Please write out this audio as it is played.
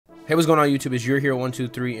Hey, what's going on YouTube? It's Your Hero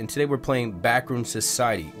 123, and today we're playing Backrooms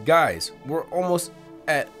Society. Guys, we're almost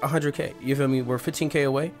at 100k. You feel me? We're 15k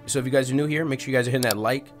away. So if you guys are new here, make sure you guys are hitting that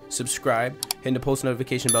like, subscribe, hitting the post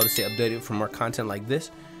notification bell to stay updated for more content like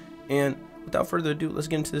this. And without further ado, let's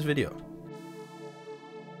get into this video.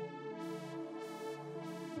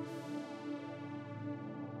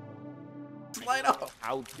 Slide off.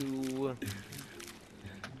 How to?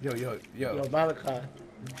 Yo, Malachi.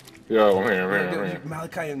 Yo, man.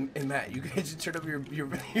 Malachi and Matt, you guys should turn up your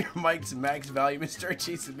mic's max volume and start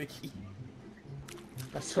chasing Mickey.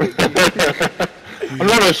 That's so I'm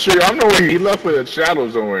not sure. I know where he left with a shadow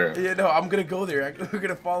somewhere. Yeah, no, I'm gonna go there. We're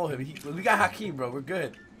gonna follow him. We got Hakeem, bro. We're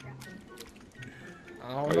good.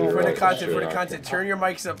 I don't know. For the content, turn your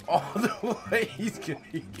mics up all the way. He's gonna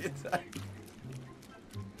get tired.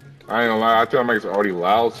 I ain't gonna lie. I tell my it's already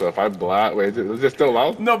loud. So if I blast, wait, is it still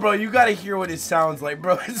loud? No, bro, you gotta hear what it sounds like,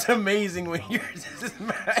 bro. It's amazing when yours is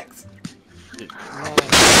max.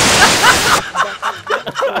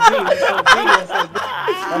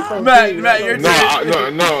 Matt, you're no.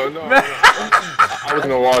 I was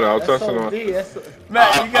in the water. I was touching the water.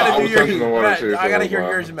 Matt, you gotta do your. Matt, shit, I gotta hear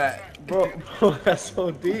yours, Matt. Bro, that's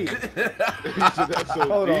so deep.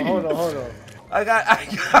 Hold on. I got.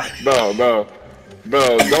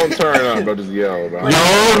 Bro, don't turn it on, bro. Just yell, bro. No.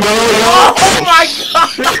 Oh my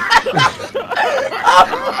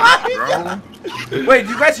god. Bro. Wait,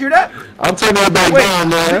 do you guys hear that? I'm turning that back down,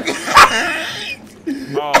 man.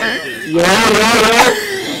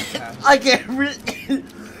 I can't really.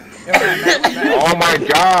 Oh my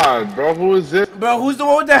god, bro. Who is this? Bro, who's the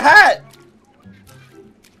one with the hat?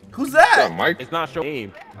 Who's that? Mike? It's not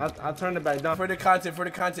showing. I'll turn it back down. For the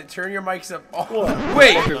content, turn your mics up. Oh,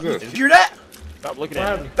 wait, you hear that? Stop looking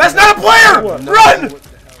at me. That's not a player! Run!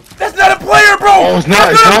 That's not a player, bro! Oh, it's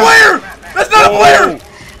not, That's not a player! That's not a player!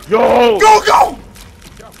 Yo! Go!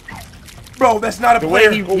 Bro, that's not a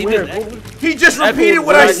player. He just repeated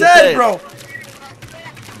what I said, bro.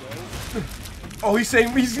 Oh, he's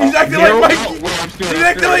saying he's acting like Mike. He's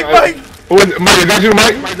acting like Mike. Who is it? Mike, is that you,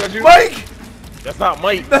 Mike? Mike, is that you? Mike! That's not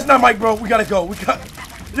Mike. That's not Mike, bro. We gotta go.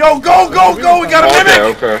 Yo, go! We gotta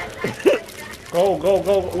mimic! Okay. Go.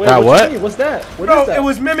 Wait, what? What's that? Bro, it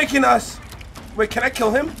was mimicking us. Wait, can I kill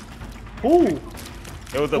him? Who?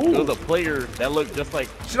 It was a player that looked just like.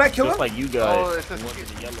 Should I kill him? Just like you guys. Oh, it's a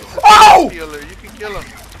yellow. Oh! You can kill him.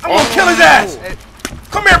 I'm gonna kill his ass! Hey,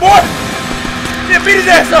 Come here, boy! Yeah, beat his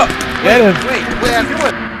ass up! Get him! wait, I do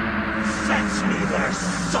it. Fetch me their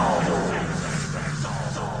soul!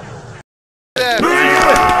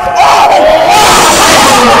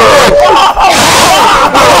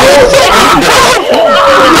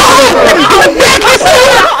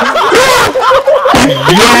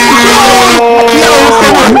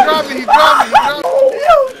 He dropped me.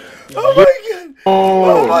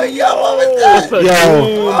 Oh my god, what was that?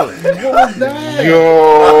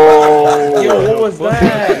 What was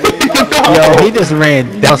that? Yo, he just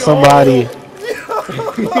ran down somebody.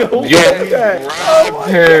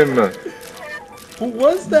 Him. Who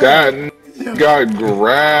was that? That got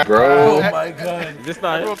grabbed, bro. Oh my god. This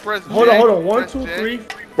not. Hold on. 1, 2, 3.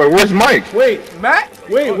 But where's Mike? Wait,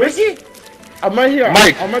 Wait, Mickey? I'm right here.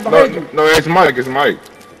 Mike. I'm right behind you. No, it's Mike. It's Mike.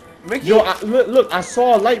 Mickey? Yo, look, I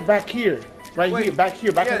saw a light back here. Right Wait, here, back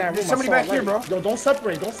in that room. there's somebody I saw back here, bro. Yo, don't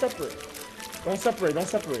separate. Don't separate.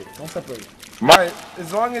 Mike.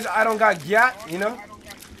 As long as I don't got gat, you know?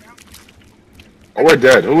 Oh, we're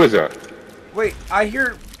dead. Who is that? Wait, I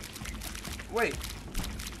hear... Wait.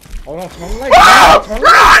 Hold on, turn the light.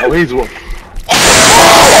 Oh, he's one.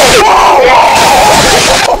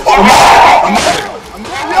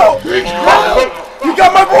 Yo! You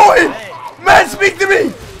got my boy! Man, speak to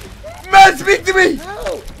me! Man, speak to me!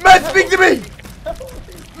 Man, speak to me!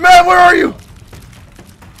 Man, where are you?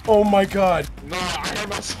 Oh my god. No, I heard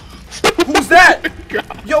myself. Who's that?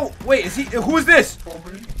 Yo, wait, is he... Who is this?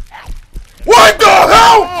 What the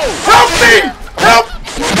hell? Help me! Help!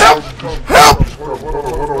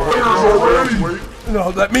 No,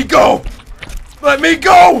 let me go! Let me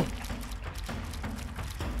go!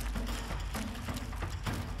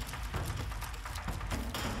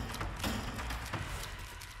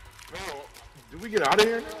 Did we get out of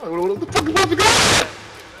here now? What the fuck is supposed to go? I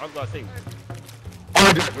was gonna say. No,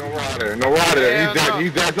 we're out of there. No, we're out of there. He's dead.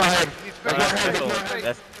 He's dead. It's not him.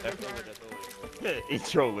 That's over. He's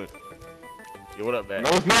trolling. Yo, what up, man? No,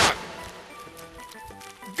 it's not.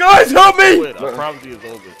 Guys, help me! I promise you it's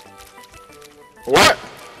over. What?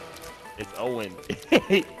 It's Owen. No,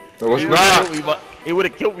 it's not. He would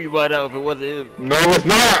have killed me by now if it wasn't him. No, it's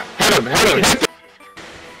not. Hit him.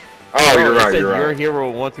 Oh, you're right. You're right. Your hero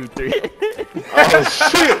 1, 2, 3. Oh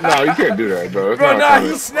shit! No, you can't do that, bro. It's Bro, not nah, funny.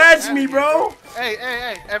 he snatched me, bro. Hey,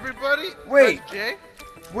 everybody. Wait. Press J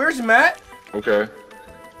Where's Matt? Okay.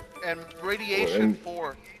 and radiation and-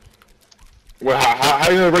 4. Well, how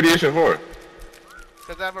do you know radiation for?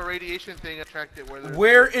 Because I have a radiation thing attracted where there's...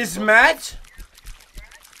 Where is Matt?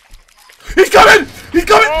 He's coming! He's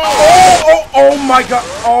coming! Oh my god!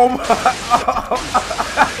 Oh my!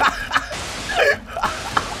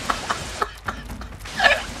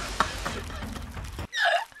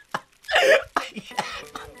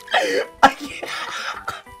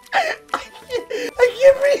 I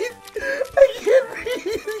can't breathe! I can't breathe!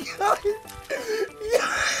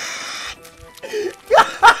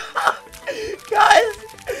 Guys!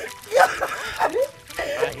 I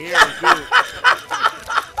hear him, dude.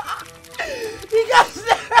 He got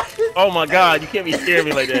snatched! Oh my god, you can't be scaring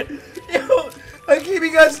me like that. Yo, he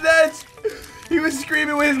got snatched! He was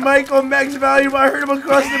screaming with his mic on max volume. I heard him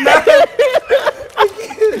across the map.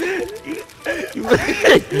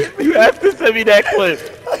 You have to send me that clip.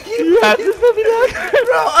 You have to send me that clip.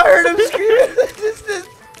 Bro, I heard him screaming.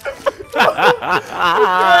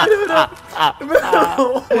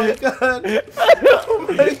 Oh my god. Oh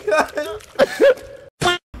my god.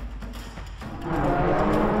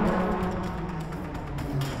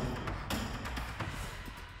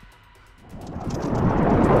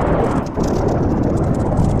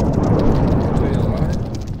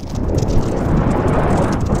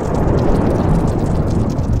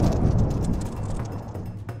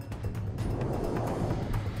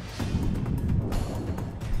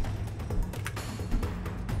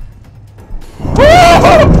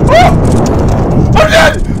 I'm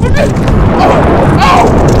dead! I'm dead! Oh!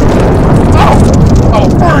 I'll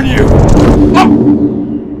burn you!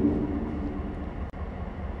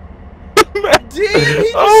 Dude, he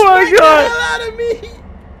just Oh my smacked God. the hell out of me!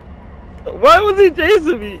 Why was he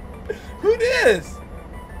chasing me? Who this?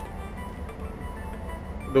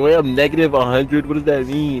 The way I'm negative 100, what does that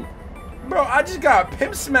mean? Bro, I just got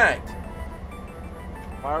pimp smacked.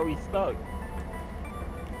 Why are we stuck?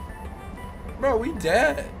 Bro, we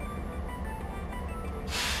dead.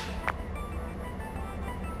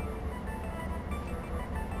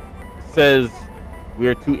 Says we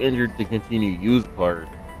are too injured to continue. Use card,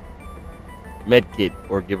 medkit,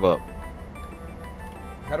 or give up.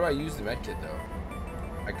 How do I use the medkit though?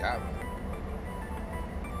 I got one.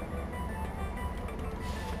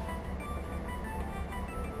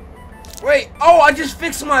 Wait, oh, I just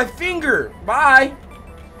fixed my finger. Bye.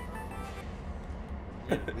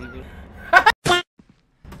 Wait.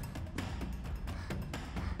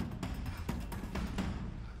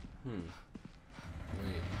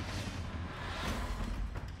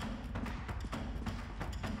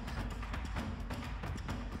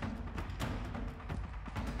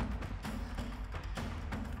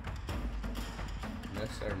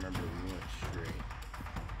 Unless I remember we went straight.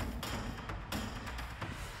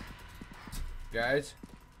 Guys?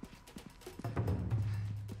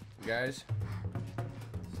 Guys?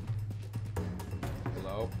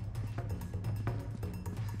 Hello?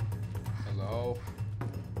 Hello?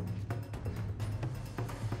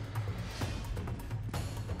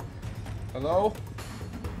 Hello?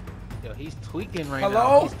 Yo, he's tweaking right Hello?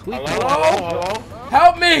 now. He's tweaking. Hello?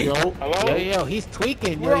 Help me! Yo, he's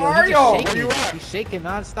tweaking. Where yo, are he's y'all? just Where shaking. He's shaking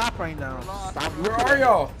non-stop right now. Where are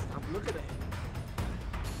y'all? Stop looking at him.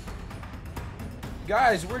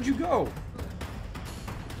 Guys, where'd you go?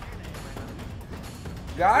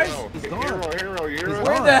 Guys? He's gone. Hero.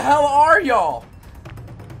 Where the hell are y'all?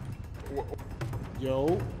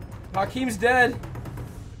 Yo. Hakeem's dead.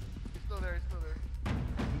 He's still there, he's still there.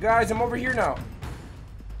 Guys, I'm over here now.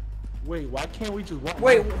 Wait, why can't we just walk?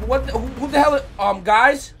 Wait, what? Who the hell?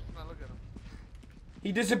 Guys? Now look at him.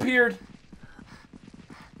 He disappeared.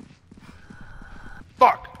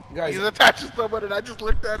 Fuck! Guys. He's attached to someone and I just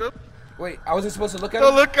looked at him. Wait, I wasn't supposed to look at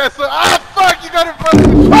Don't him? look at some. Ah, fuck! You got in front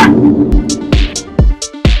of me. Fuck!